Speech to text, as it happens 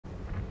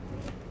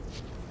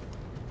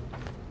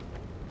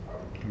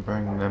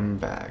Bring them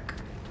back.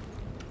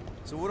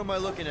 So what am I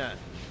looking at?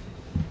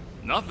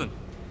 Nothing.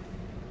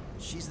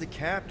 She's the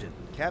captain.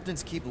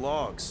 Captains keep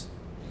logs.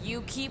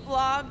 You keep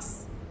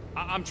logs?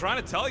 I'm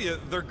trying to tell you,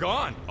 they're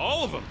gone.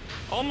 All of them.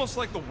 Almost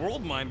like the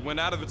world mind went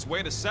out of its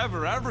way to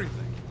sever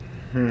everything.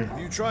 Have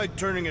you tried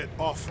turning it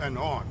off and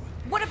on?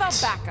 What about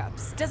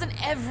backups? Doesn't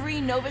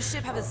every Nova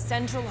ship have a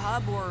central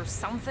hub or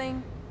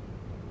something?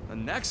 A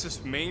Nexus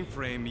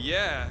mainframe,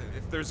 yeah.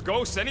 If there's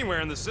ghosts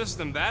anywhere in the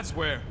system, that's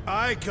where.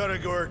 I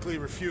categorically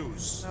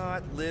refuse.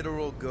 Not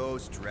literal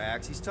ghost,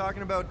 Drax. He's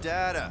talking about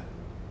data.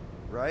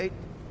 Right?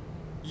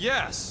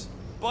 Yes,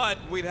 but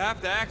we'd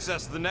have to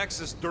access the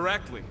Nexus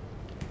directly.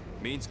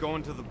 Means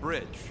going to the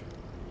bridge.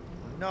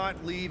 We're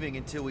not leaving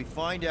until we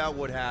find out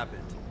what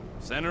happened.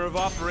 Center of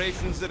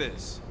operations it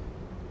is.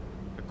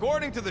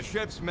 According to the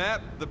ship's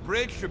map, the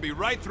bridge should be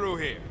right through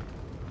here.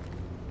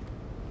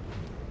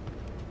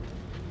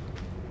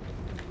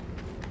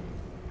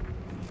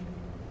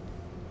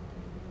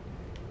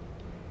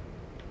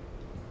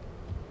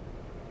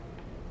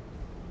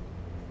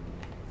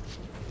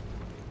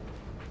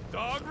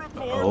 Dog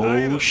report.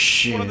 Oh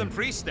shit. One of them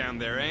priests down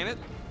there, ain't it?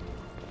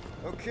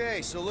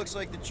 Okay, so looks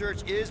like the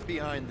church is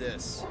behind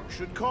this.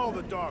 Should call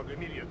the dog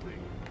immediately.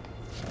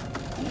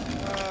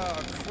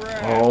 Oh,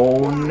 crap.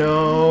 Oh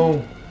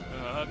no.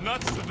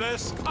 Nuts to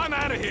this. I'm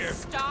out of here.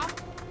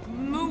 Stop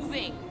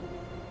moving.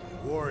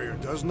 Warrior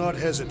does not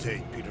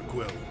hesitate, Peter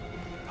Quill.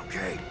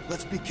 Okay,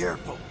 let's be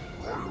careful.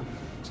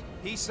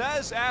 He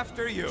says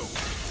after you.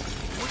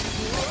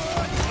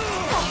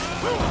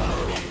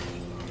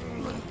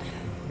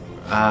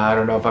 I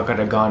don't know if I could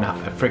have gone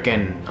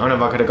freaking. I don't know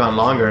if I could have gone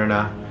longer or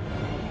not.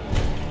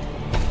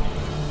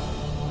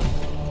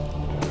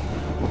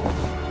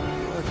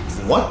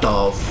 What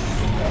the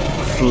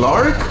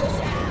Flark?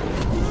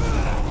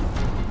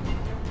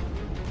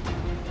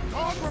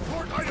 Dog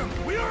report item.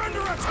 We are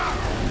under attack.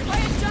 By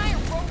a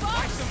giant robot?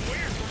 By some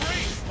weird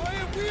priest. By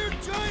a weird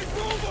giant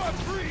robot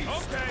priest!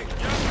 Okay,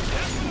 yeah,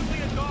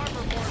 definitely a dog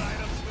report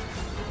item.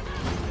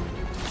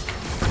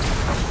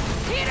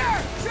 Peter!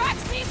 Drax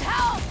needs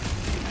help!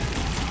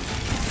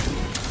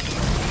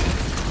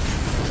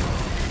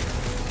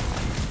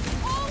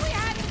 All we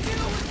had to do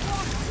was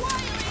walk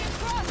quietly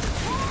across the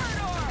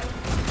corridor!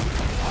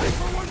 I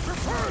for one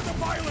prefer the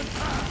violent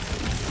path.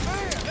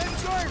 Man, that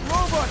giant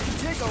robot can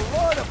take a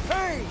lot of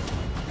pain!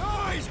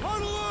 Guys,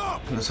 huddle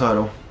up. Let's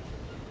huddle.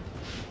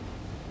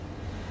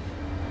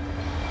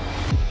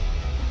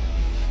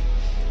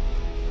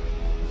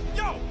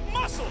 Yo,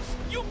 muscles!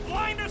 You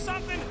blind or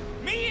something?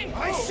 Me and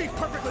I Groot. see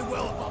perfectly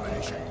well,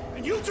 Abomination.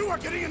 And you two are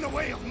getting in the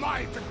way of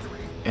my victory.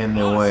 In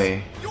the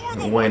way. You're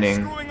the one Winning.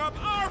 screwing up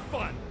our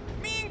fun.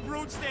 Me and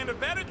Groot stand a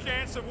better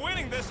chance of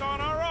winning this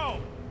on our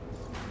own.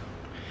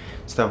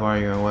 Stop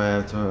arguing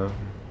with.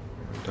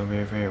 Don't be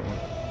afraid.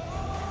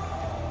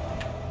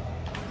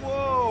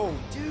 Whoa,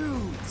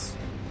 dudes!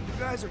 You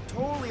guys are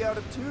totally out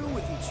of tune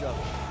with each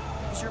other.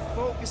 Because you're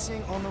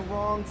focusing on the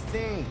wrong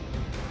thing.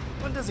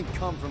 One doesn't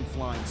come from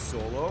flying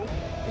solo.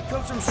 It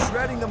comes from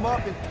shredding them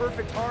up in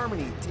perfect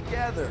harmony,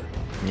 together.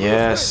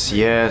 Yes,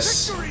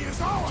 yes. Victory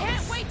is ours.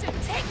 Can't wait to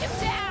take him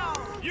down!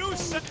 You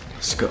said.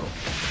 Let's go.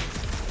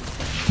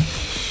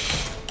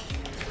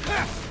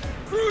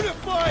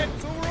 Crucify it!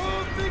 So we're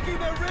all thinking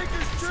that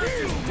Raker's church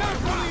is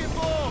definitely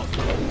involved!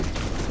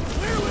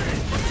 Clearly,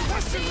 but the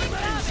question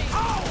remains,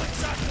 how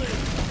exactly?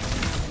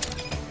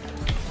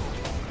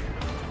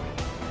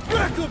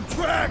 Wreck 'em,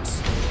 Drax!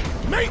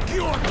 Make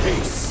your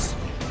peace.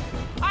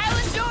 I'll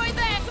enjoy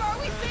that! So are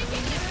we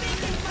thinking you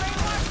can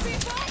brainwash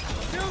people?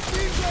 Still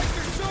seems like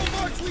there's so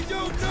much we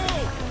don't know!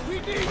 We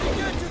need to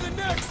get to the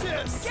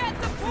Nexus! Get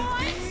the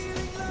point?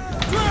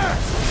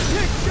 Drax!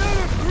 Kick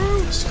Shadow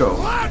Groot! Let's go.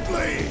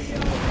 Gladly.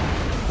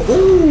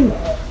 Ooh.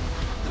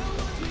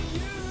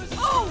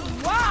 Oh,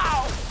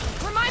 wow!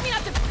 Remind me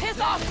not to piss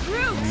off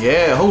Groot!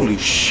 Yeah, holy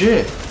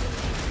shit.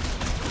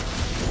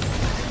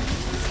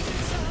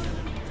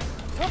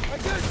 I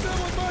guess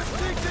someone must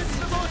think this is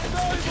the most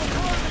valuable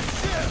part of the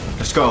ship!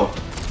 Let's go.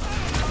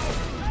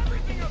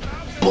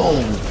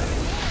 Boom.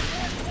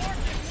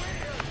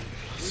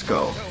 Let's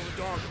go. Tell the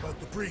dog about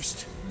the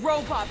priest.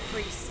 Robot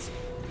priest.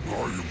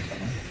 Groot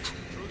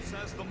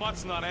says the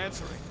mutt's not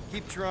answering.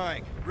 Keep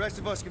trying. The rest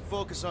of us can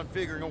focus on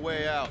figuring a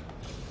way out.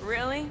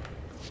 Really?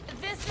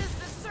 This is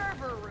the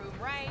server room,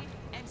 right?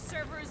 And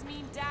servers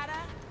mean data?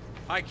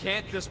 I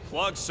can't just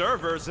plug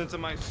servers into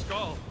my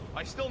skull.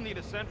 I still need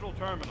a central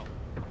terminal.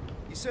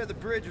 You said the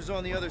bridge was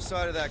on the other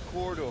side of that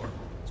corridor.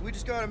 So we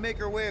just gotta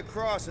make our way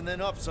across and then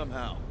up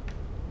somehow.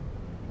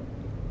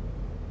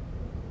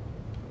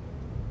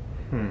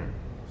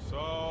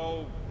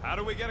 So, how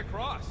do we get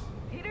across?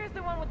 Peter's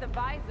the one with the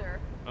visor.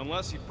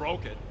 Unless he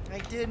broke it. I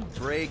didn't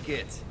break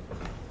it.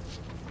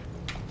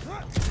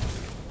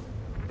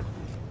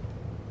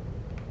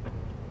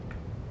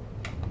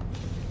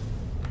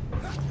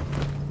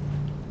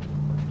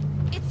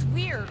 It's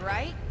weird,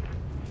 right?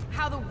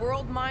 How the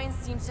world mind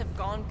seems to have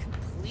gone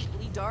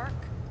completely dark.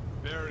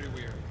 Very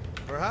weird.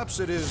 Perhaps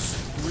it is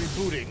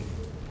rebooting.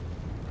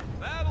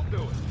 That'll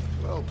do it.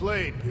 Well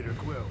played, Peter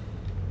Quill.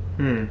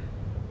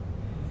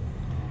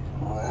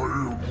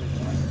 How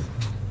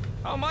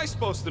am I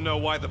supposed to know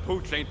why the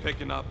pooch ain't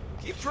picking up?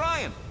 Keep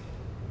trying.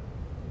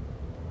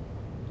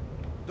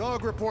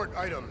 Dog report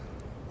item.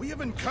 We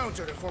have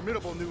encountered a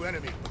formidable new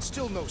enemy, but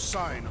still no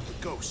sign of the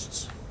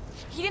ghosts.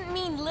 He didn't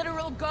mean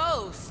literal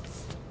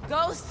ghosts.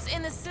 Ghosts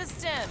in the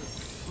system.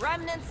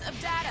 Remnants of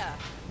data.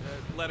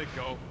 Let it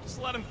go.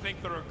 Just let him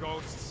think there are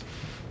ghosts.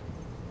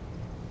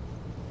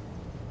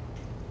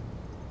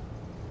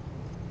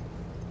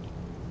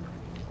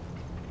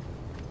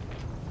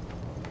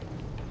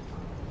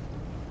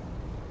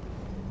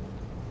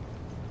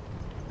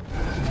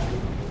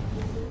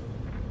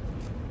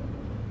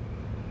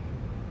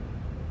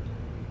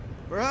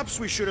 Perhaps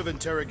we should have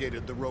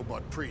interrogated the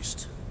robot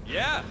priest.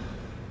 Yeah.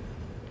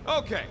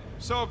 Okay,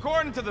 so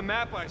according to the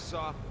map I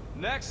saw,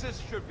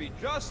 Nexus should be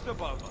just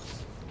above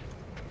us.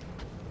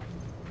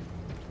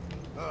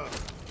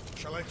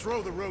 Shall I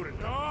throw the rodent?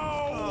 No!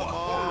 Come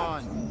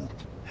on.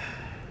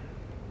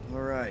 All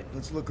right,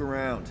 let's look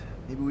around.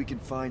 Maybe we can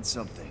find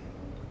something.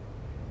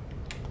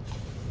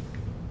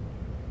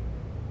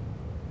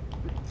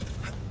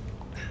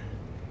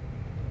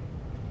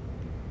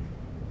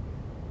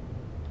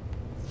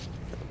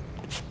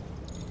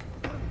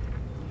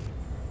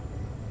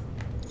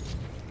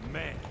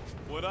 Man,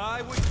 what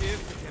I would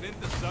give to get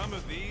into some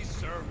of these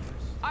servers.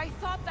 I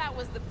thought that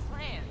was the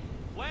plan.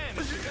 Plan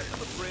is to get to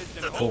the bridge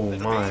and Oh hope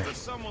that my. maybe there's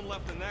someone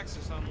left the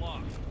Nexus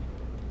unlocked.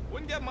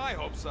 Wouldn't get my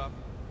hopes up.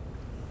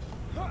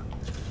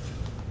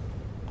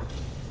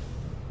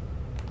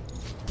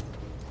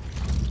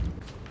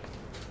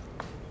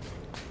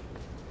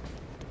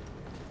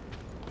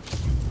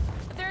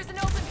 There's an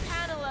open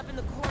panel up in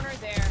the corner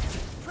there.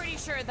 Pretty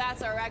sure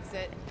that's our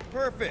exit.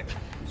 Perfect.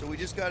 So we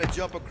just gotta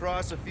jump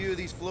across a few of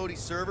these floaty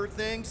server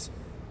things?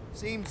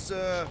 Seems,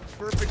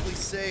 perfectly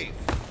safe.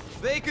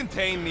 They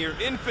contain near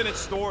infinite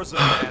stores of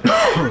data.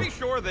 I'm pretty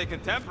sure they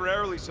can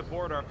temporarily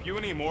support our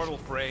puny mortal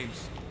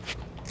frames.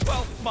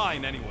 Well,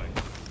 mine anyway.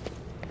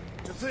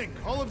 To think,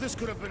 all of this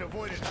could have been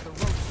avoided had the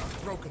rodent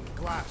not broken the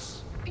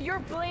glass. You're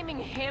blaming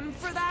him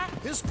for that?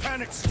 His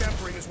panicked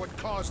scampering is what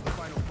caused the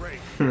final break.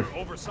 Your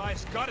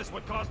oversized gut is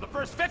what caused the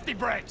first 50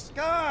 breaks!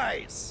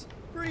 Guys!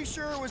 Pretty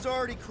sure it was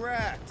already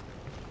cracked.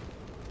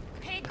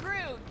 Hey,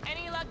 Groot,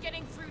 any luck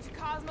getting through to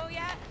Cosmo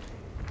yet?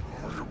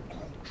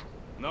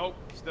 Nope,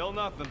 still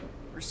nothing.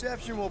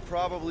 Reception will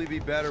probably be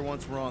better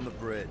once we're on the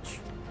bridge.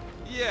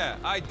 Yeah,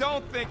 I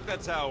don't think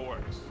that's how it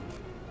works.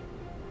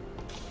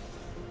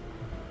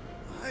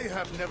 I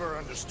have never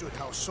understood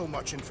how so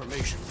much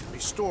information can be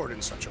stored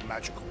in such a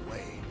magical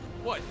way.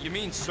 What, you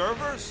mean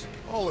servers?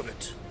 All of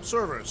it.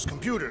 Servers,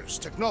 computers,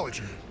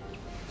 technology.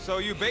 So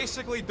you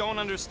basically don't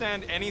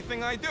understand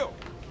anything I do?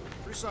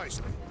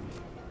 Precisely.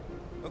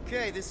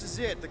 Okay, this is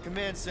it, the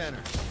command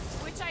center.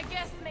 Which I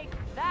guess makes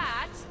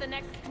that the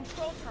next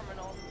control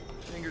terminal.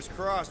 Fingers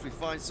crossed we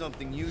find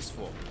something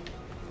useful.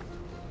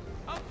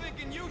 I'm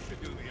thinking you should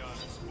do the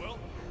honors, Will.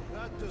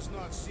 That does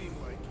not seem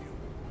like you.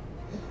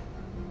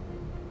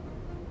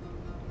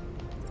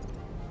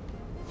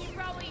 He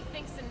probably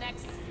thinks the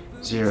next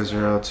is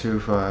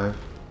 0025.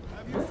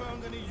 Have you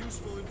found any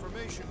useful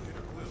information,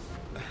 Peter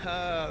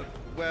Quill?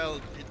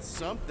 Well, it's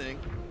something.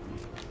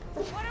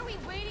 What are we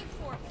waiting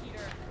for,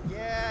 Peter?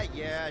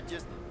 Yeah,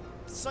 just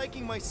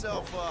psyching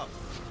myself up.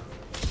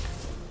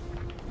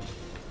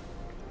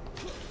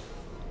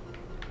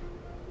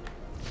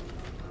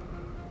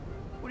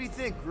 What do you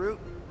think, Groot?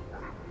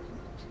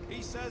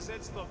 He says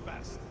it's the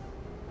best.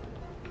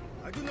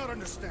 I do not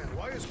understand.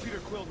 Why is Peter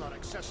Quill not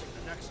accessing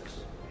the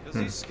Nexus? Because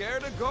he's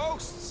scared of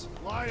ghosts.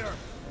 Liar!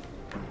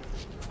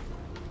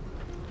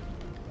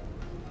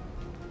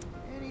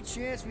 Any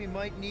chance we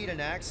might need an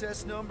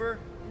access number?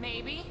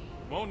 Maybe.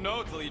 Won't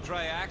know till you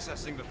try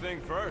accessing the thing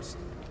first.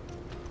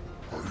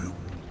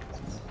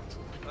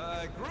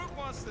 Groot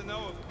wants to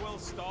know if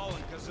Quill's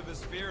stalling because of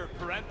his fear of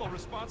parental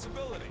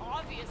responsibility.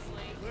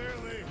 Obviously.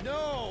 Clearly.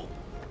 No!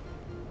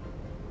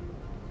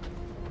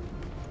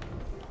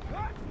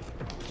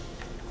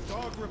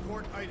 Dog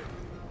report item.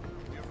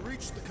 We have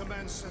reached the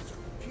command center.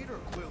 Peter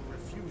Quill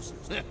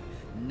refuses.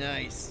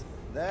 Nice.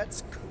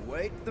 That's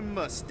quite the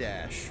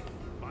mustache.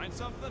 Find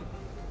something?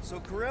 So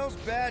Corell's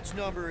badge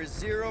number is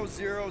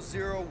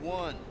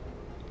 0001.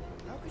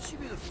 How could she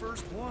be the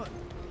first one?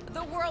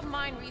 The World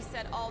Mind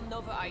reset all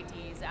Nova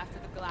IDs after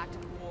the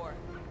Galactic War.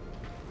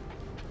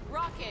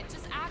 Rocket,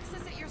 just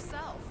access it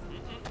yourself.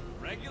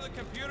 Regular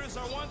computers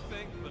are one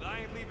thing, but I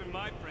ain't leaving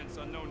my prints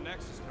on no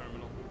Nexus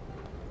terminal.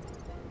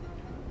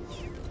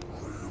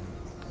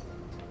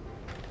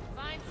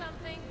 Find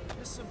something?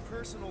 Just some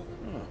personal...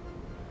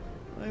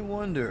 I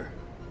wonder.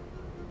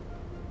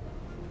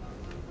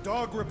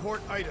 Dog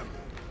report item.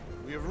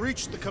 We have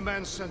reached the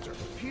command center.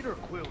 Peter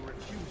Quill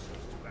refuses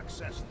to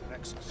access the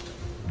Nexus.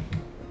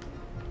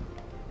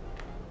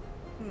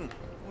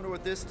 Wonder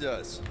what this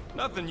does.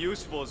 Nothing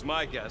useful is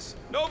my guess.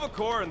 Nova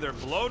Corps and their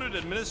bloated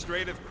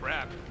administrative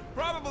crap.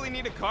 Probably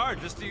need a card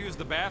just to use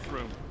the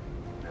bathroom.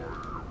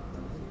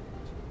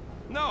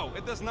 No,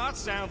 it does not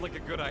sound like a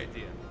good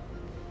idea.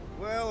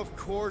 Well, of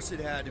course it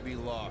had to be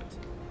locked.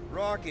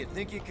 Rocket,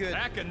 think you could...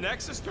 Hack a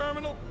Nexus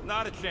terminal?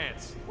 Not a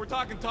chance. We're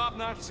talking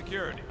top-notch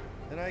security.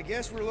 Then I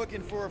guess we're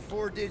looking for a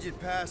 4-digit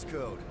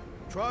passcode.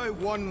 Try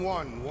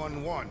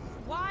 1111.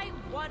 Why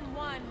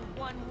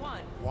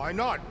 1111? Why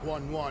not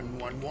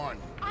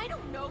 1111? I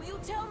don't know, you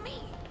tell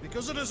me.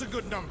 Because it is a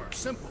good number.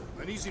 Simple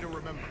and easy to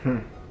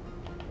remember.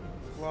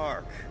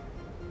 Clark.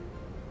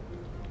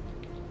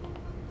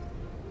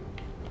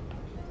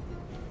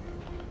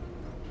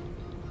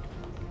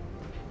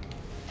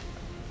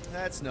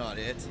 That's not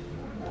it.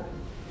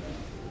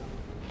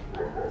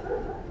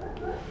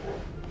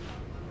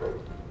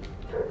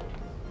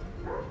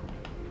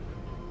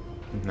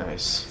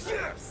 Nice.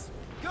 Yes!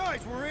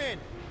 Guys, we're in!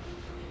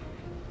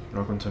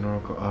 Welcome to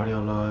Oracle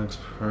audio logs,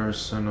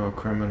 personal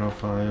criminal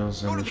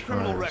files, Go and to the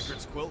criminal trials.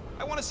 records, Quill.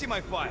 I want to see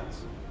my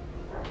files.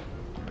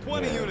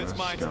 20 Yeah, units, let's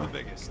mine's go. the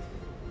biggest.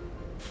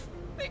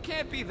 They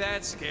can't be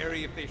that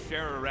scary if they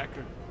share a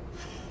record.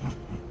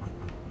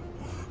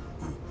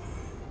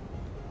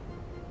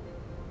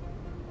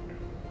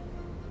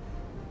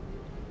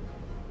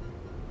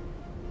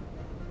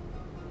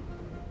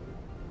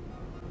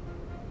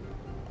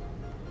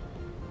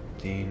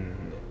 Dean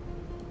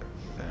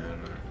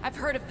Thaner. I've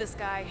heard of this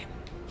guy.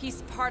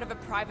 He's part of a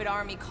private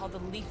army called the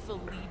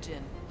Lethal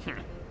Legion.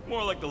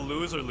 More like the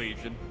Loser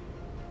Legion.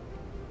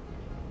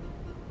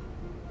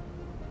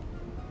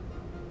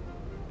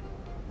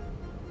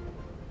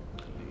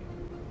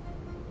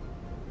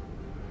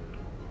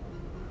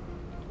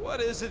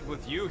 What is it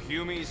with you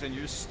Humies and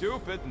your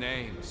stupid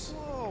names?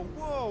 Whoa,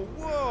 whoa,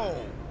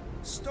 whoa!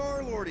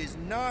 Star-Lord is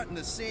not in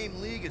the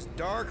same league as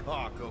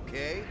Darkhawk,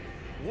 okay?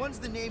 One's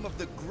the name of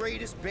the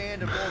greatest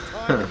band of all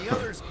time, and the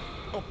other's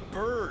a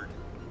bird.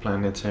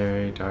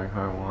 Planetary,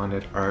 Darkheart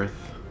Wanted,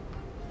 Earth,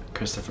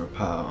 Christopher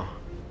Powell.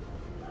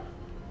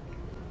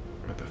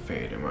 With a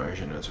fade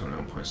immersion of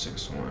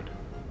 29.61.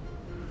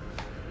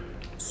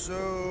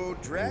 So,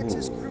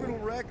 Drax's Ooh. criminal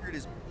record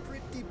is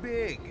pretty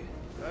big.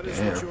 That is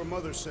Damn. what your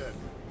mother said.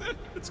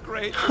 It's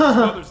great. His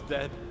mother's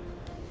dead.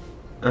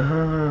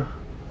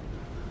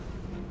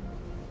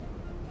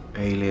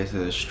 Alias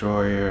the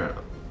Destroyer.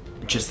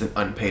 Just an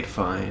unpaid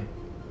fine.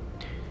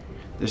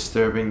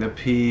 Disturbing the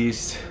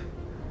peace.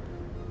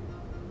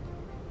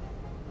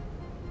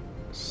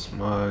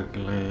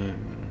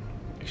 Smuggling.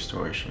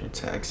 Extortion.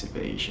 Tax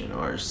evasion.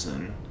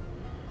 Arson.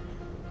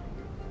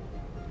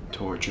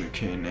 Torture.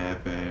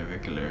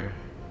 Kidnapping.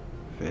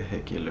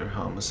 Vehicular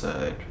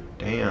homicide.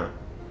 Damn.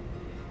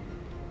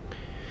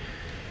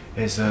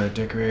 Is a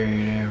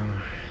decorated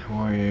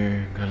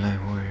warrior,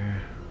 galactic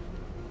warrior.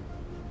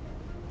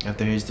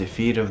 After his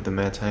defeat of the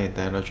Mad Titan,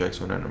 Thanos Drax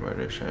went on a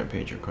murderous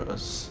rampage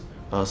across.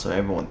 Also,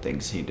 everyone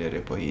thinks he did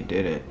it, but he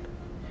didn't.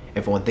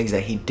 Everyone thinks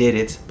that he did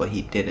it, but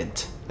he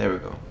didn't. There we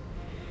go.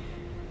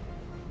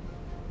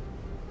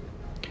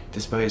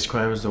 Despite his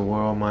crimes, the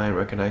world mind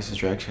recognizes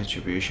Drax's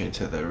contribution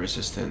to the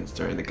resistance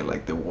during the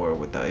Galactic War.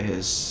 Without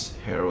his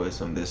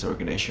heroism, this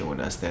organization would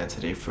not stand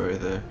today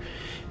further.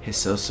 His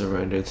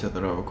self-surrender to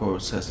the Nova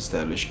Corps has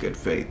established good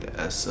faith.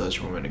 As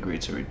such, women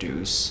agreed to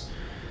reduce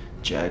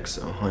Jack's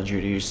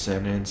 100-year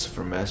sentence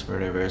for mass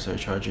murder and various other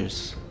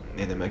charges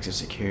in the Mexican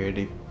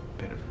security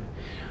benefit.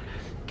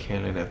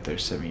 Killing after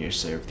 7 years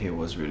served, he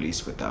was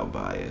released without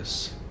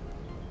bias.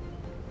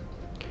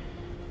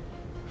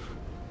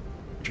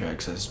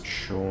 Drax has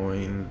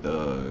joined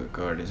the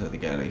Guardians of the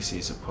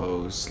Galaxy,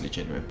 supposed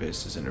legitimate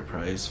business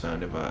enterprise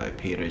founded by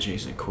Peter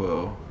Jason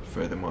Quill.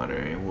 Further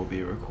monitoring will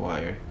be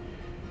required.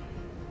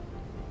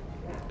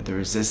 The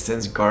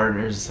Resistance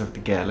Gardeners of the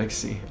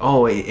Galaxy.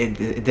 Oh wait,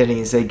 it didn't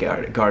even say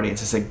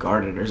Guardians, it said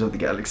Gardeners of the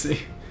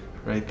Galaxy.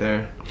 Right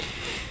there.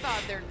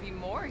 Thought there'd be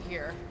more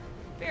here.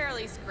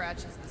 Barely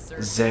scratches the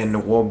surface.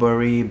 Zen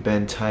Warbury,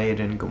 Ben Tide,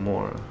 and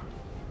Gamora.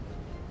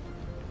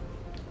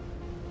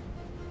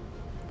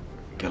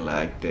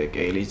 Galactic,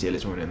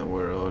 aliens, one in the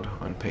world,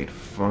 unpaid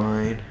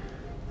fine.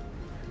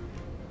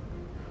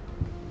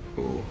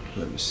 Ooh,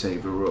 let me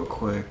save it real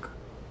quick.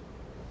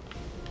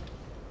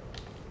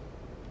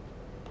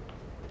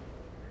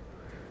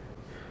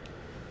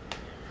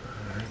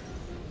 Alright.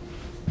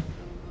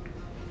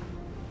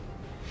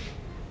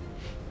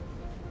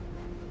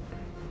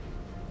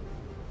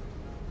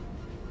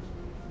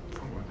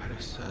 Former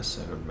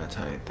predecessor of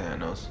Meta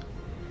Thanos.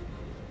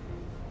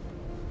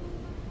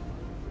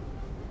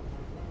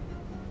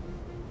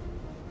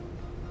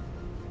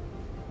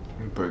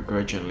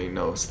 Begrudgingly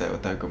notes that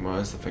without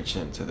Gamora's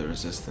defection to the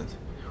Resistance,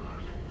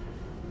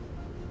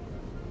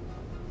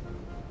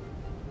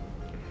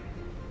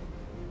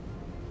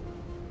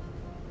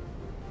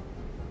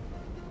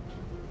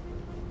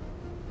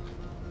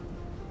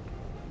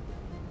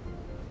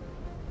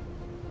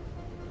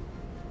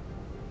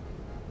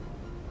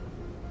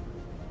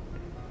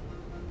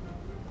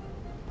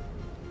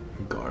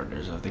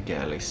 Gardeners of the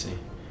Galaxy.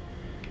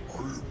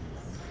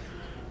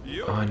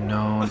 Yo.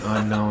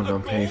 Unknown,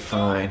 unpaid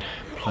fine.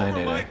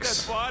 Planet Overbite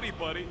X. that body,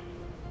 buddy.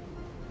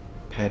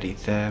 Petty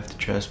theft,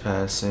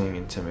 trespassing,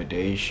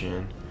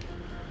 intimidation,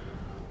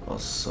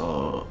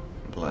 assault,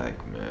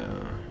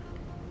 blackmail.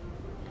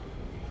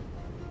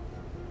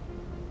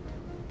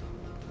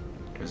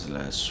 His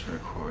last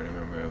recorded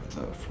member of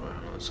the Front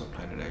of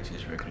Planet X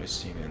is regularly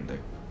seen in the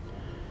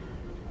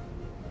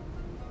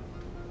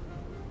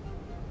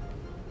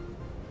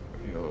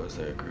was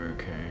that grew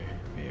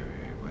carry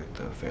with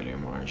the failure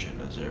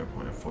margin of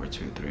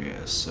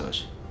 0.423 as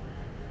such.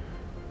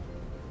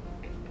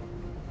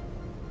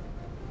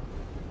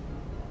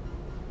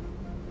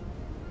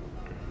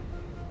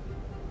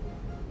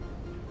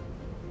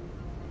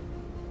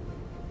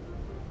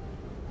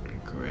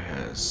 Gray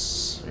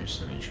has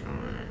recently joined,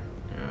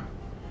 yeah.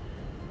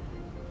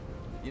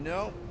 You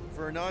know,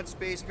 for a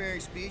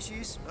non-spacefaring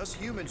species, us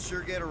humans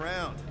sure get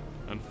around.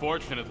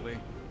 Unfortunately.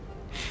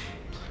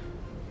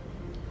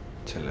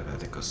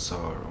 Telepathical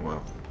sorrow,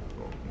 well,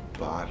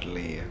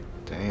 bodily,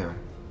 damn.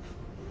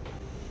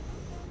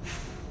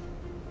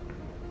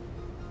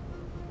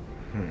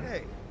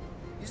 Hey,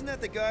 isn't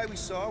that the guy we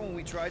saw when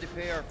we tried to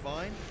pay our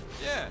fine?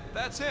 Yeah,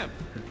 that's him.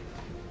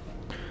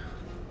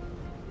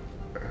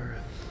 Earth.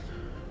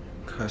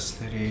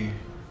 Custody.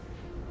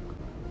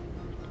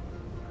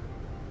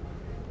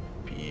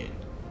 Being.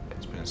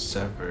 It's been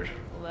severed.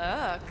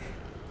 Look.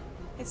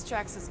 It's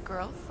Drax's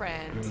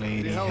girlfriend.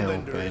 Lady The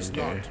Hellbender is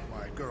Hellbender. not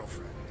my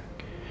girlfriend.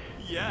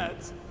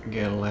 Yet.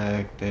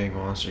 Galactic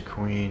Monster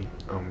Queen.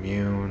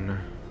 Immune.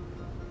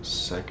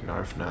 Second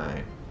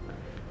Arf9.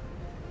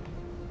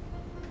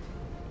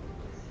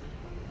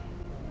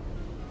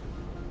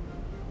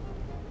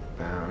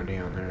 Bounty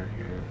on her.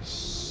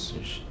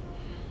 Yes.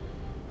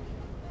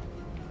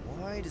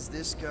 Why does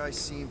this guy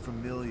seem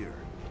familiar?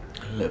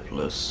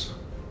 Lipless.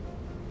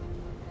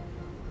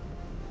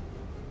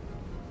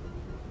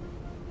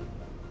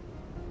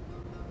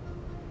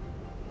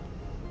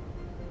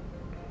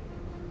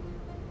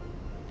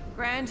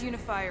 Grand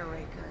Unifier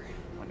Raker.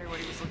 Wonder what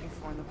he was looking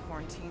for in the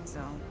quarantine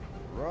zone.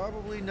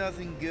 Probably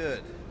nothing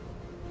good.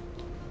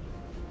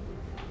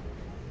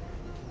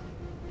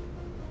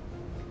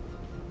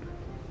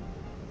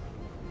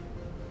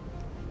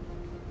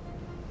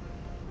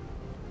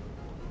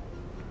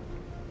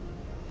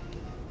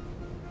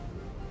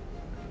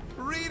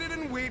 Read it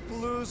and weep,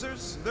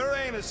 losers. There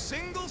ain't a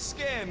single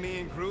scam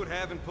me and Groot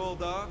haven't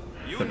pulled off.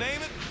 You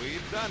name it,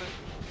 we've done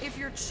it. If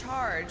you're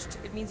charged,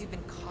 it means you've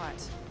been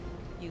caught.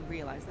 You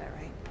realize that,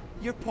 right?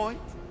 Your point?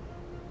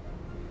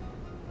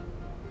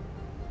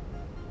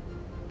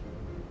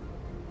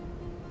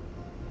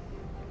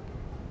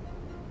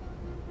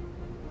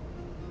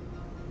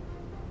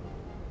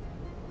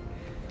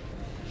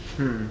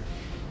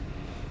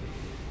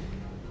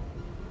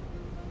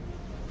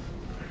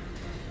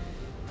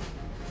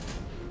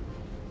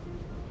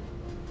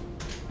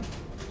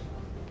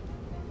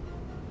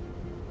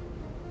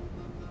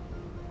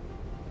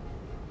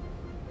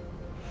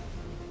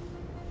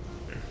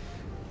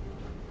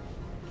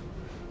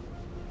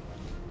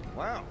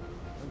 Wow,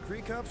 when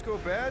Kree cops go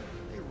bad,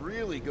 they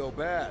really go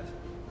bad.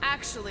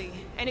 Actually,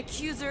 an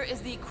accuser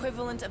is the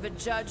equivalent of a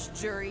judge,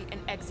 jury,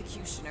 and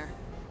executioner.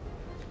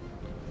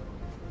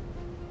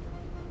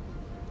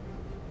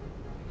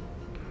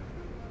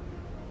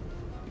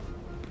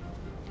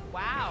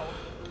 Wow,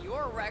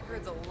 your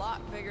record's a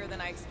lot bigger than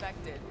I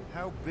expected.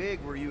 How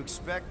big were you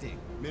expecting?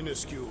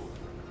 Minuscule.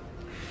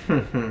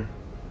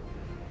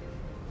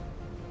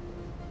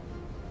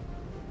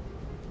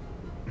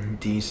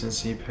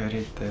 Indecency,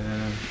 petty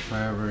theft,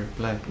 robbery,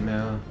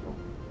 blackmail,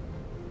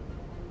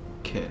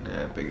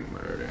 kidnapping,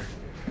 murder,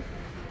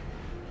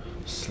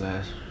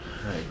 slash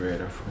high grade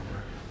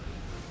informer.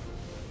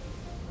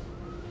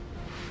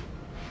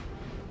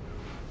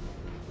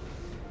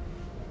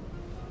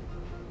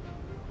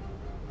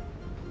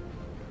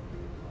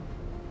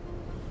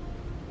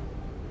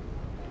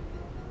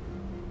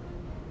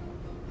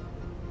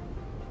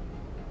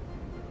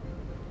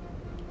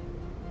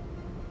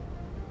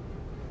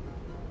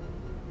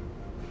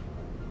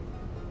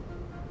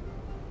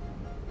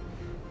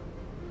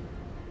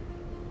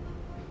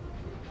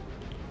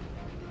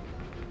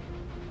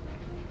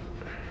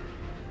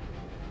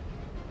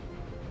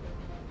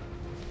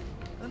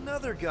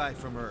 Another guy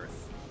from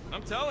Earth.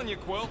 I'm telling you,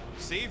 Quill,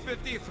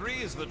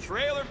 C-53 is the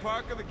trailer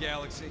park of the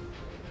galaxy.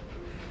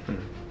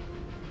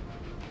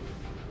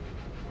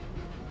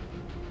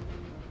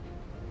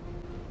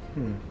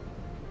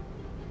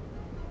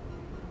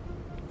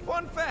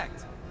 Fun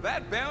fact,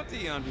 that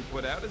bounty hunt we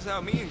put out is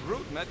how me and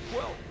Groot met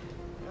Quill.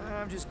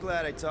 I'm just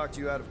glad I talked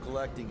you out of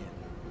collecting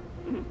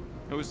it.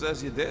 Who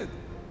says you did?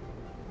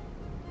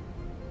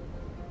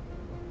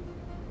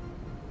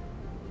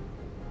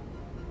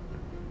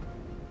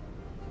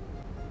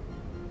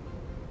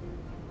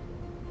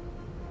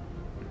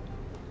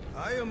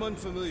 I am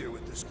unfamiliar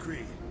with this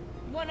Kree.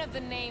 One of the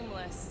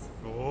nameless.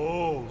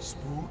 Oh,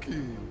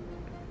 spooky.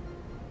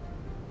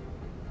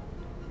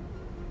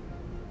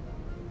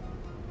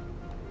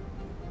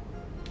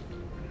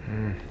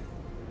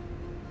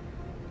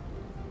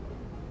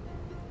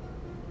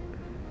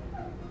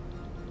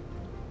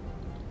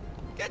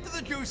 Get to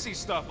the juicy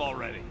stuff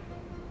already.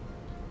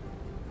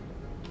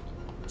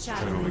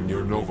 Channeling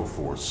your Nova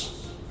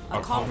Force. A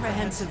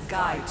comprehensive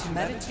guide to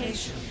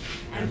meditation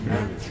and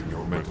managing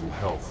your mental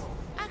health.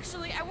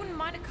 Actually, I wouldn't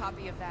mind a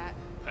copy of that.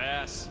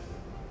 Pass.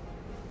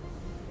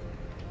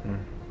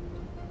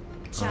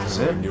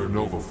 Channeling your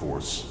Nova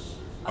Force.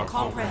 A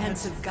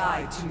comprehensive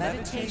guide to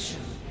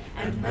meditation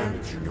and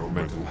managing your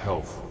mental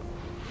health.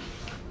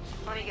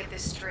 Let me get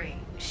this straight.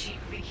 She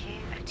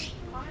became a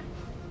teapot?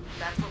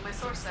 That's what my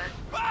source said.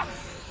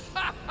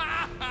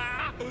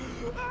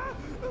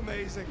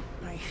 Amazing.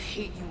 I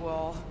hate you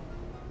all.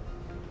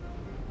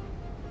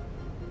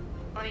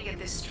 Let me get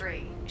this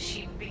straight.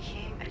 She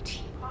became a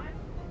teapot?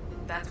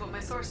 That's what my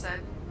source said.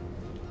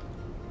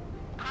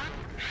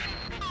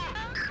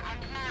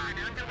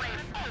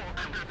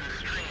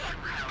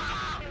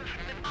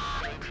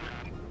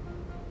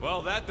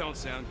 Well, that don't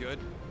sound good.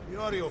 The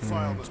audio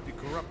file must be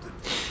corrupted.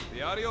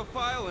 The audio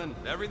file and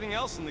everything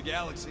else in the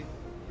galaxy.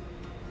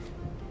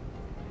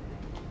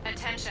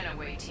 Attention,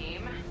 away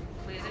team.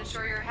 Please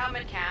ensure your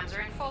helmet cams are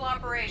in full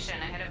operation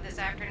ahead of this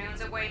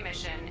afternoon's away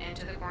mission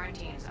into the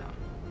quarantine zone.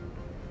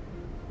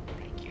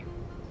 Thank you.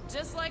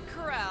 Just like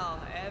Corral,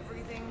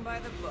 everything by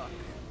the book.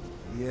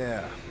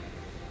 Yeah.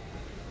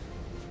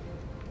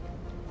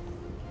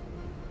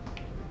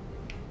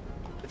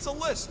 It's a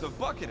list of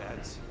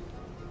bucketheads.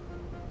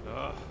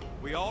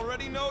 We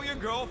already know your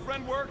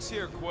girlfriend works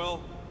here,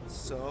 Quill.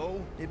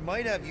 So, it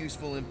might have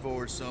useful info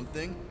or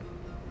something.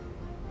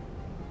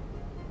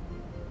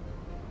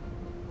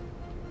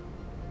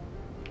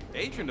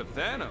 Agent of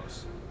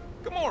Thanos.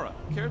 Gamora,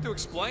 care to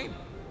explain?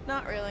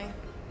 Not really.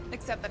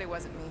 Except that it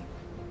wasn't me.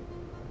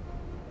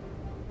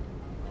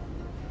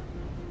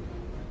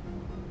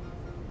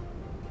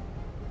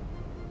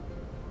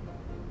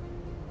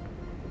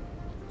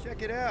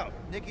 Check it out.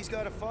 Nikki's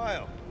got a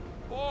file.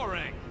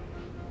 Boring.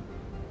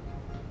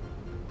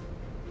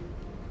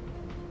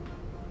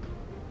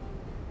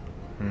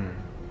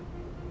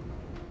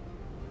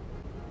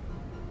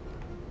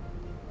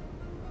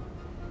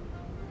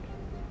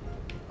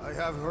 I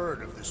have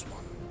heard of this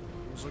one.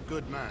 He was a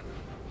good man.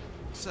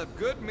 Except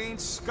good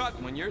means scut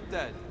when you're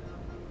dead.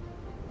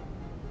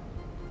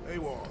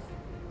 AWOL.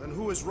 Then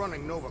who is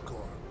running Nova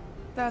Corps?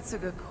 That's a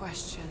good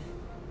question.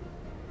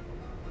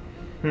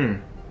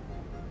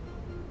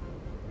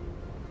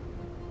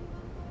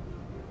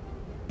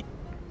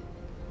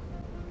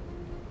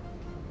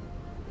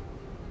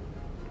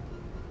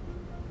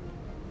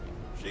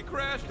 She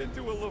crashed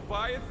into a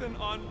Leviathan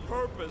on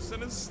purpose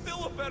and is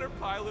still a better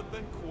pilot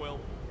than Quill.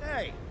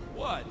 Hey!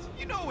 What?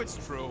 You know it's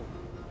true.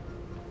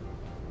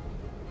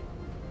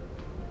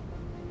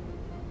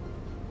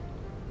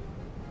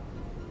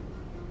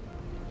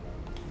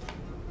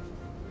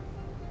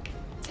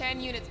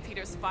 Ten units,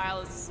 Peter's file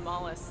is the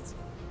smallest.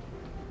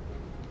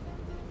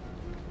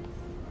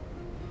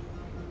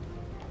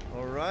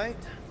 Alright,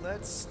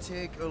 let's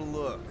take a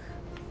look.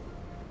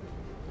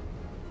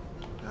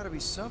 Gotta be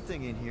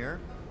something in here.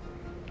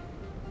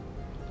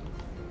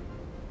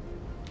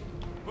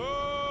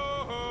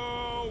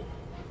 Boo-hoo!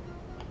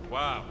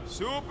 Wow,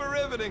 super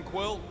riveting,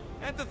 Quill.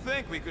 And to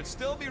think we could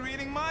still be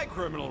reading my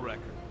criminal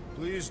record.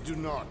 Please do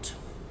not.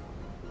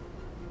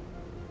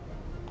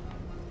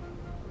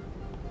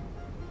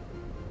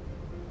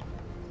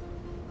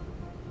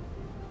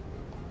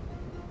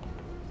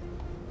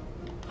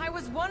 I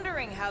was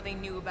wondering how they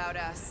knew about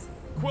us.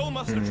 Quill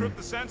must have tripped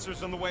the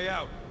sensors on the way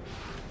out.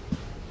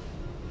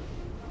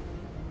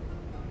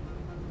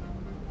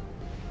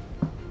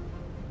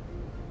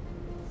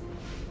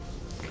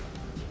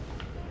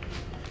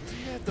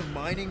 Isn't that the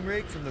mining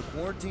rig from the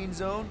quarantine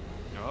zone?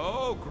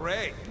 Oh,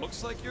 great.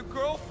 Looks like your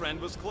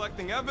girlfriend was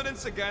collecting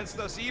evidence against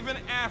us even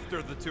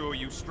after the two of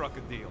you struck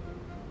a deal.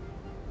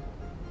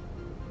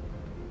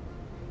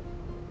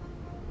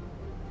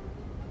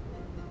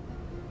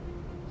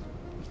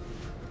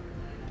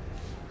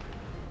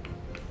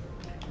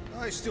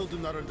 I still do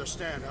not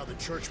understand how the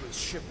Churchman's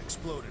ship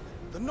exploded.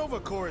 The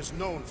Nova Corps is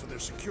known for their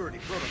security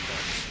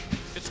protocols.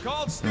 It's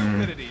called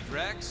stupidity,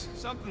 Drax.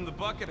 Something the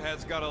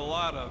Buckethead's got a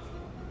lot of.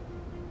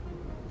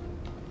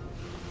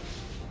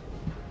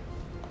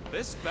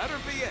 This better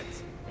be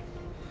it.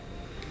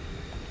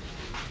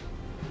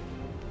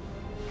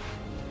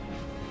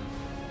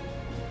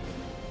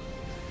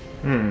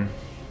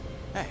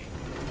 Hey,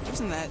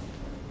 isn't that...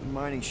 The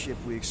mining ship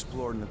we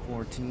explored in the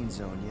quarantine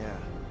zone, yeah.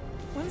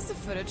 When's the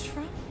footage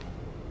from?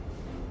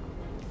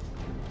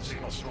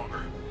 Signal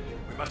stronger.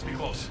 We must be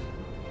close.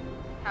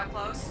 How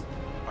close?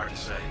 Hard to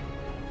say.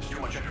 There's too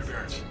much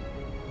interference.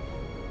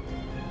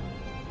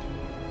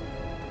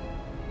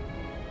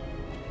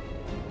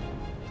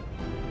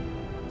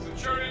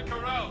 Centurion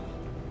Corral.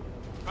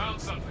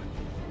 Found something.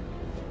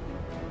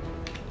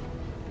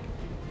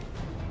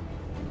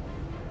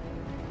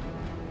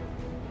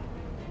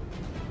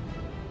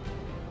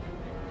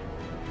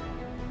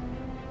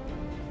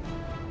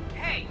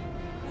 Hey,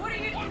 what are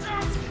you doing?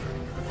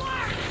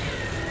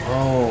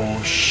 Oh,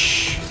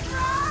 shh.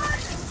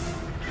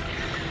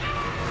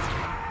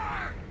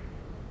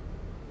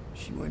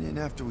 She went in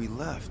after we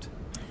left.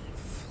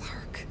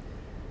 Flark.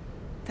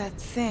 That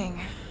thing.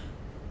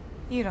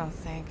 You don't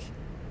think.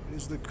 It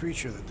is the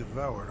creature that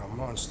devoured our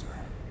monster.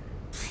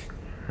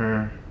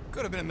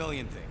 Could have been a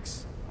million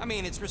things. I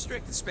mean, it's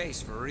restricted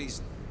space for a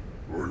reason.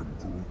 I am Groot.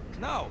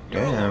 No,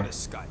 you're a Damn. load of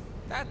scut.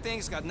 That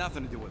thing's got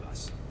nothing to do with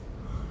us.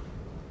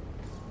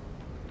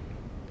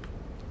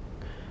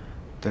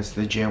 That's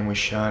the gem we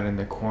shot in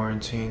the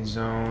quarantine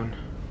zone.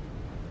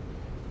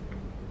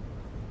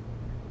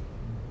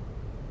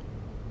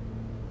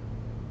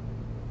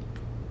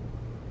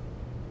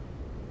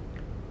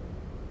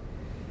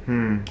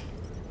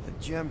 The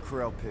gem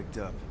Corell picked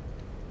up.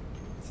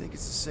 I think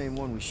it's the same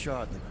one we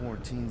shot in the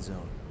quarantine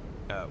zone.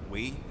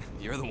 We?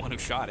 You're the one who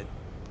shot it.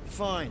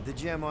 Fine, the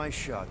gem I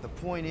shot. The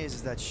point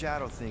is that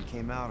shadow thing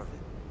came out of it.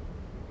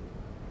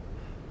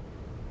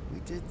 We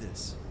did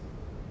this.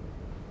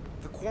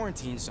 The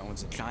quarantine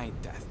zone's a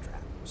giant death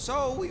trap.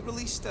 So we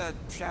released a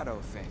shadow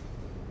thing.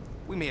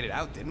 We made it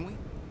out, didn't we?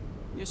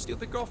 Your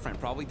stupid girlfriend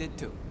probably did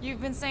too.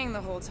 You've been saying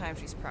the whole time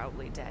she's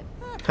probably dead.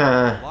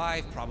 Probably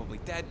alive, probably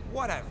dead,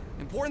 whatever.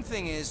 Important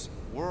thing is,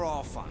 we're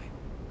all fine.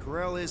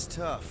 Corell is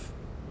tough.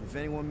 If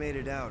anyone made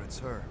it out, it's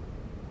her.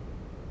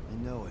 I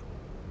know it.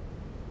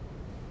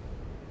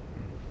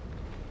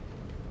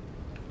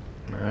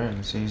 Alright,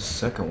 let's see the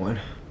second one.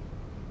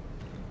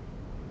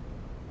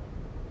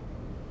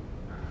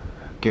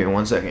 Give me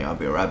 1 second, I'll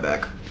be right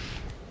back.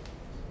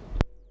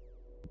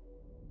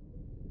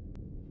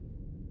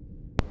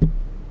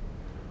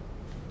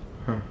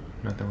 Huh,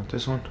 nothing with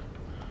this one.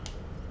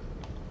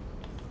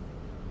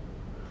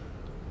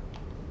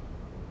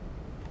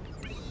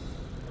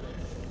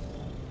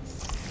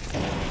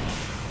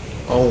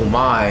 Oh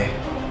my.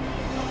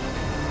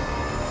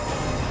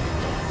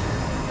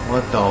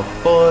 What the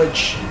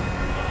fudge?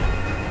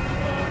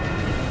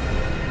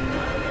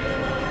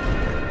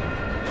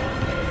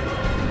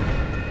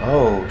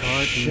 Oh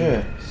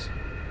shit.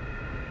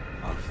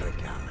 Of the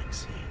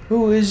galaxy.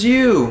 Who is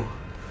you?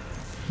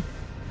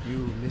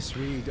 You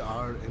misread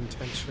our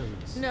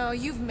intentions. No,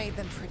 you've made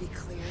them pretty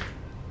clear.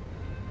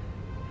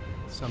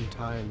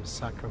 Sometimes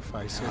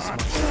sacrifices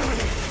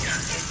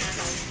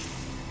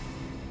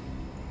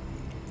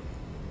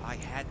I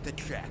had to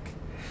check.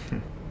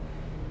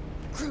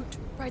 Groot,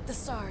 write the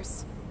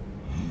stars.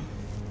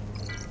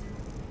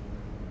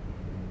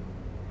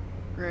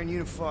 Grand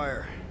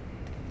Unifier.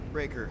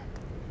 Breaker.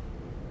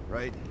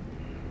 Right?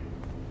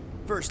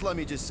 First, let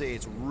me just say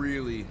it's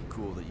really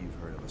cool that you've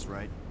heard of us,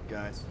 right,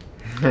 guys?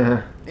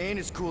 And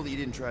it's cool that you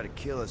didn't try to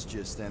kill us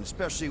just then,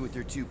 especially with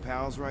your two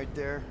pals right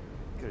there.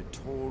 Could have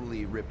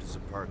totally ripped us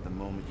apart the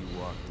moment you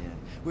walked in,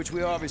 which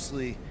we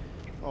obviously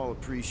all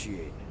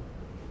appreciate.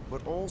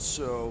 But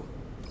also,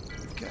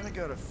 we've kind of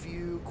got a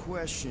few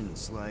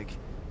questions, like...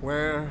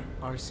 Where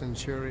are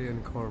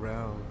Centurion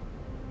Corell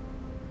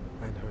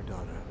and her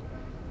daughter?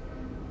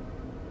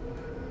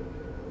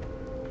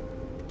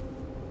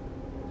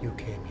 You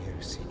came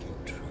here seeking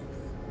truth.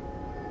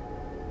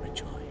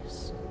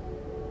 Rejoice.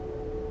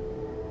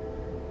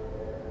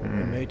 The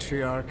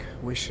matriarch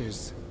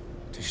wishes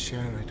to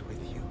share it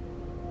with you.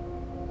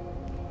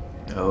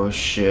 Oh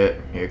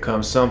shit, here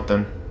comes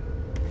something.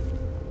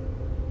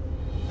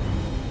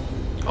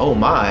 Oh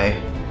my.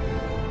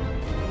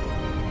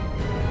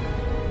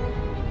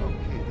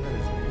 Okay, that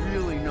is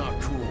really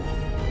not cool.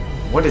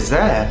 What is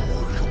that?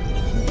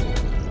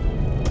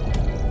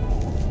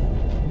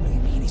 What do you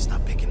mean he's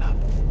not picking up?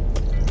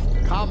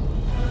 Come.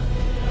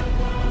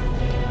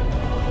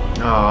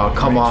 Oh,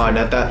 come on.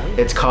 That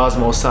it's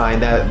Cosmo sign.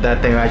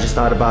 That thing I just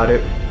thought about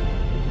it.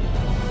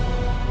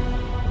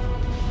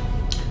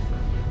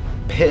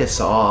 Piss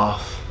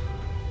off.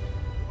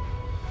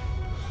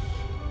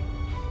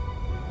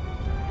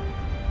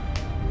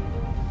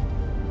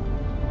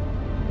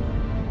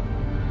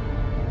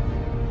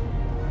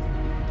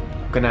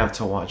 Gonna have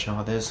to watch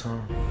all this, huh?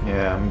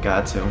 Yeah, I'm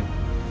got to.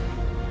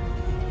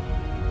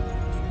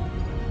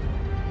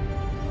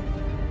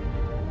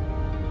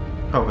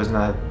 Hope it's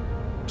not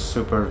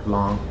super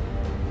long.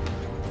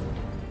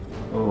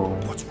 Oh.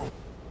 What's wrong?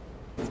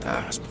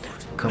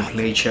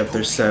 Complete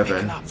chapter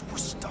 7. We're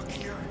stuck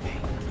here. Hey,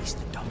 at least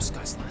the dumb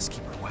scuds let us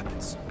keep our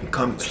weapons.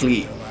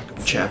 Complete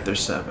chapter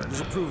 7.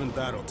 It's a proven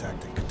battle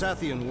tactic.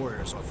 Katathian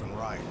warriors often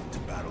ride into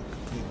battle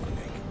completely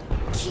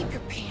naked. Keep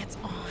your pants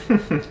on. Oh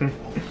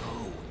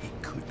no,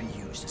 it could be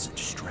used as a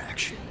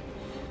distraction.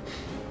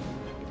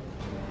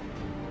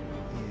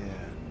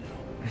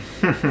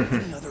 Yeah, no.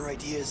 Any other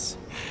ideas?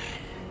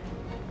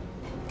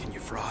 Can you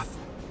froth?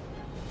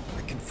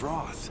 I can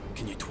froth.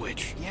 Can you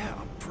twitch? Yeah,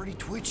 I'm pretty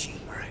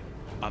twitchy. Alright.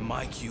 On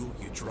my cue,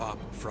 you drop,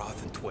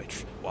 froth, and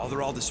twitch. While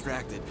they're all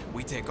distracted,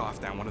 we take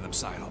off down one of them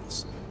side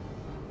halls.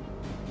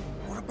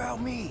 What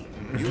about me?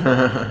 You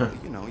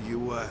know,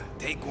 you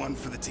take one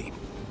for the team.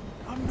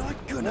 I'm not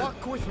gonna...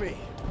 Walk with me.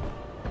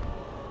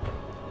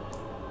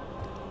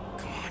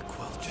 Come on,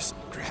 Quill, just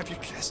grab your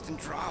chest and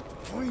drop.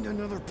 Find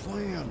another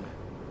plan.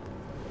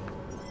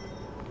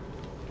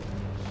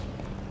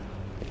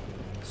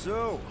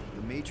 So,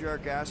 the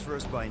matriarch asked for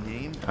us by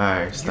name?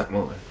 Alright, stop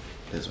moving.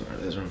 This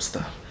room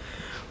stop.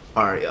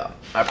 Alright, y'all.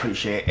 I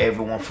appreciate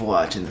everyone for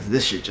watching.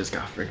 This shit just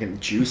got freaking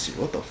juicy.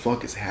 What the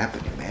fuck is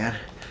happening, man?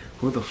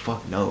 Who the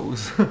fuck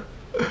knows?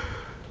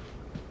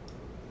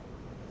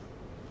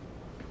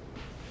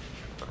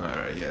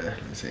 Alright, yeah.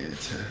 Let me see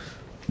it.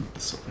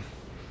 This one.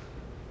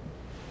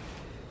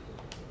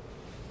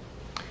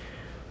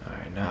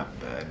 Alright, not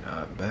bad,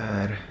 not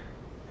bad.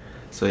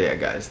 So yeah,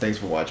 guys, thanks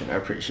for watching. I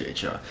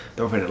appreciate y'all.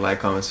 Don't forget to like,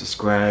 comment,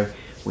 subscribe.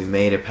 We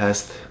made it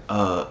past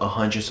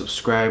 100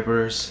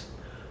 subscribers.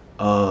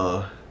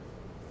 What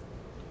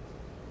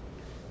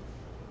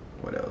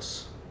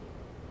else?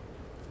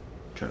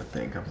 I'm trying to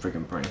think. I'm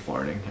freaking brain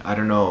farting. I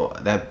don't know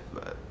that.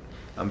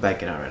 I'm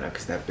backing out right now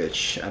because that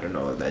bitch. I don't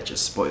know. That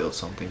just spoiled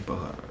something,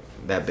 but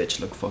that bitch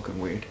looked fucking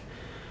weird.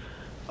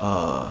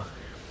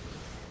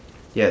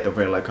 Yeah, don't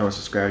forget to like, comment,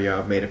 subscribe,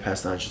 y'all. Made it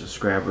past 100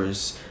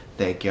 subscribers.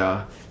 Thank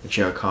y'all. Make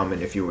sure y'all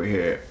comment if you were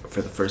here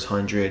for the first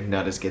 100.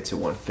 Now let's get to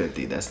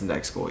 150. That's the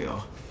next goal,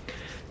 y'all.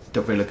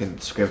 Don't forget to look in the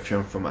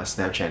description for my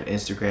Snapchat and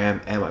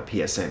Instagram and my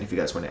PSN if you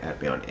guys want to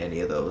add me on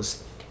any of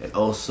those. And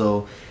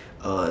also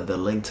the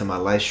link to my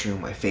live stream,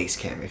 my face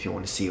cam, if you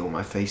want to see it on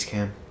my face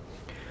cam.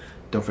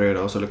 Don't forget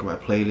to also look at my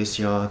playlist,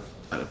 y'all.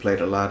 I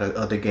played a lot of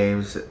other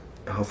games.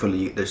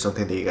 Hopefully there's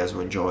something that you guys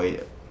will enjoy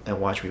and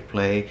watch me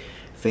play.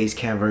 Face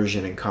cam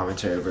version and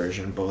commentary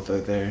version, both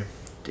are there.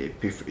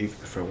 If you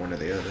prefer one or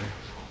the other.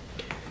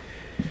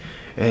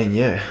 And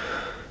yeah,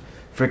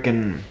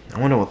 freaking, I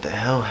wonder what the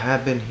hell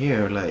happened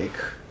here. Like,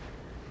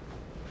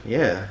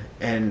 yeah,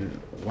 and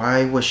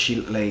why was she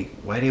like?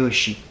 Why did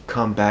she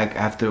come back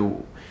after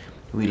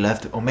we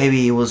left? Or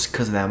maybe it was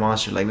because of that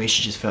monster. Like maybe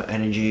she just felt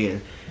energy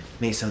and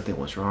maybe something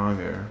was wrong,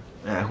 or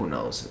who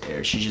knows?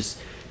 Or she just,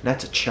 not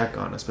to check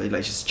on us, but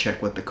like just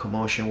check what the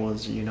commotion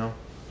was, you know.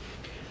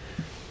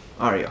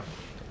 Alright,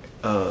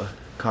 y'all.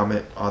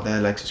 Comment, all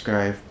that, like,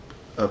 subscribe,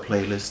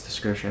 playlist,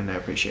 description. I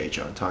appreciate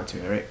y'all. Talk to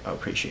me, alright? I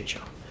appreciate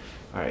y'all.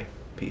 Alright,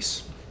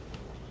 peace.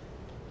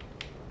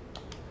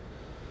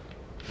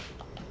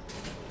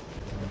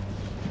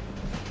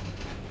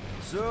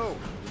 So,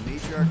 the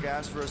matriarch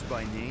asked for us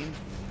by name?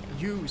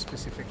 You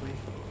specifically.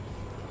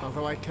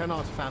 Although I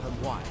cannot fathom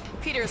why.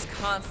 Peter's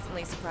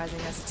constantly surprising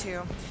us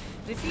too.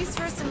 But if he's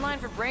first in line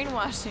for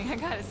brainwashing, I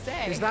gotta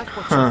say. Is that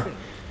what you think?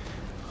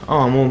 Oh,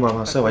 I'm moving by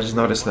myself. I just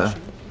noticed that.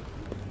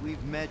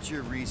 We've met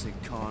your recent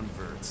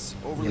converts.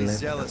 Overly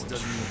zealous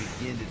doesn't even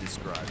begin to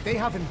describe. They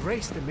have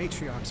embraced the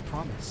matriarch's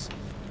promise.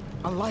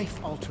 A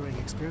life-altering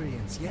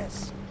experience,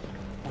 yes,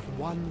 but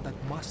one that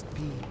must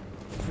be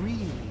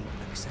freely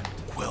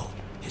accepted. Quill,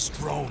 his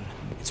drone.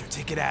 It's our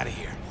ticket out of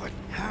here. What?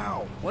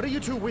 How? What are you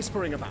two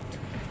whispering about?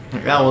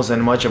 That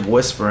wasn't much of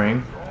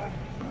whispering.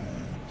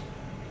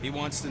 He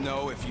wants to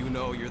know if you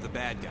know you're the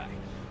bad guy.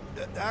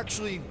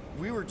 Actually,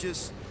 we were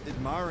just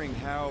admiring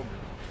how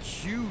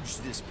huge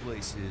this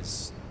place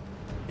is.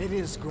 It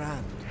is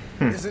grand,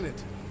 isn't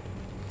it?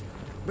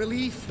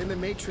 Belief in the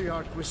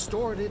matriarch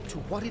restored it to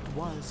what it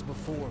was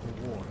before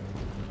the war.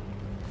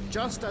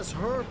 Just as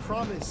her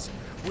promise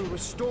will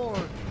restore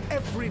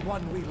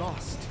everyone we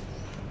lost.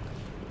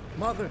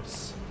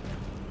 Mothers,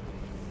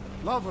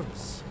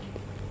 lovers,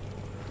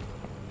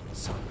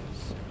 sons.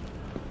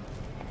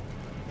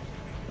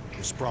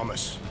 This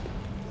promise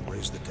will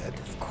raise the dead.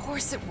 Of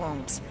course it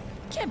won't.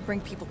 You can't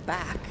bring people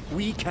back.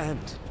 We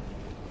can't.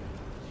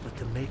 But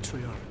the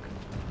matriarch,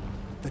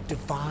 the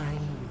divine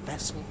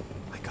vessel.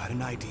 I got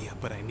an idea,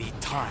 but I need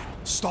time.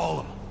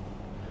 Stall him.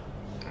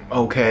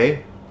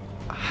 Okay.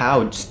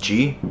 How,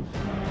 G?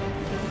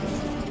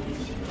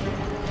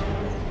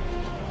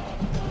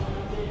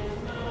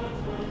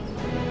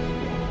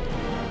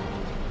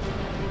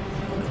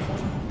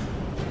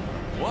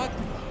 What?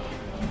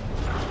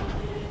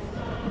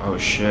 Oh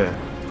shit.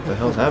 What the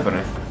hell's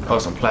happening? Oh,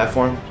 some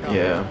platform?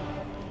 Yeah.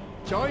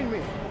 Join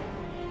me.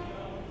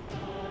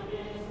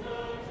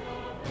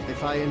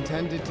 If I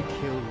intended to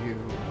kill you,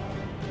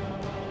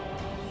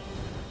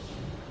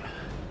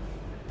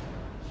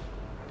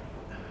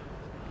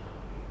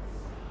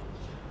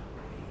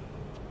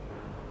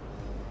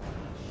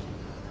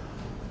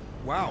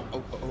 Wow.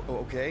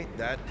 Okay.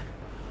 That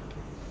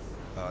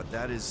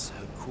is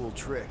a cool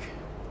trick.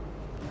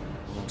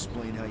 Will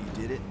explain how you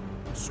did it?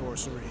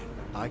 Sorcery.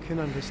 I can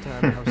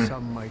understand how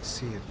some might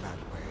see it that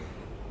way.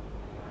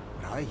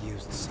 But I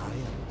used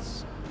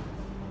science.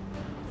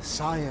 The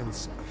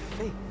science of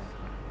faith.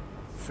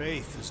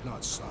 Faith is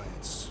not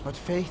science. But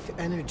faith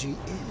energy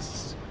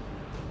is.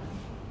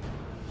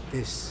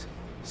 This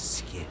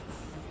skiff.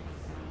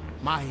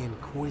 My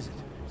inquisitors.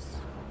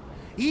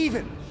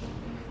 Even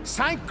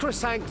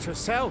Sacrosanct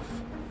herself.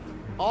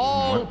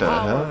 All What the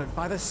hell? powered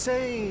by the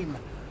same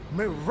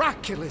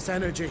miraculous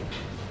energy.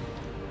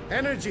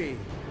 Energy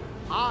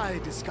I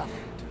discovered.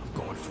 I'm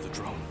going for the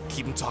drone.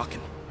 Keep him talking.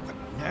 What,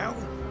 now?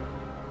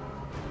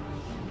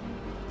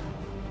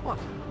 What?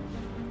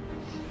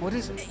 What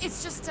is it?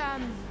 It's just,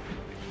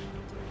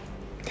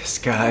 This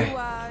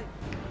guy.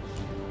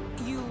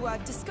 You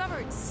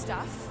discovered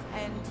stuff,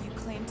 and you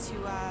claim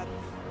to,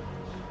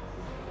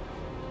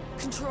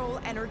 control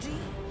energy?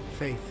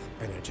 Faith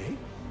energy?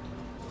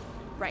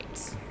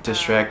 Right.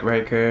 Distract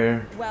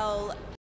Riker. Well,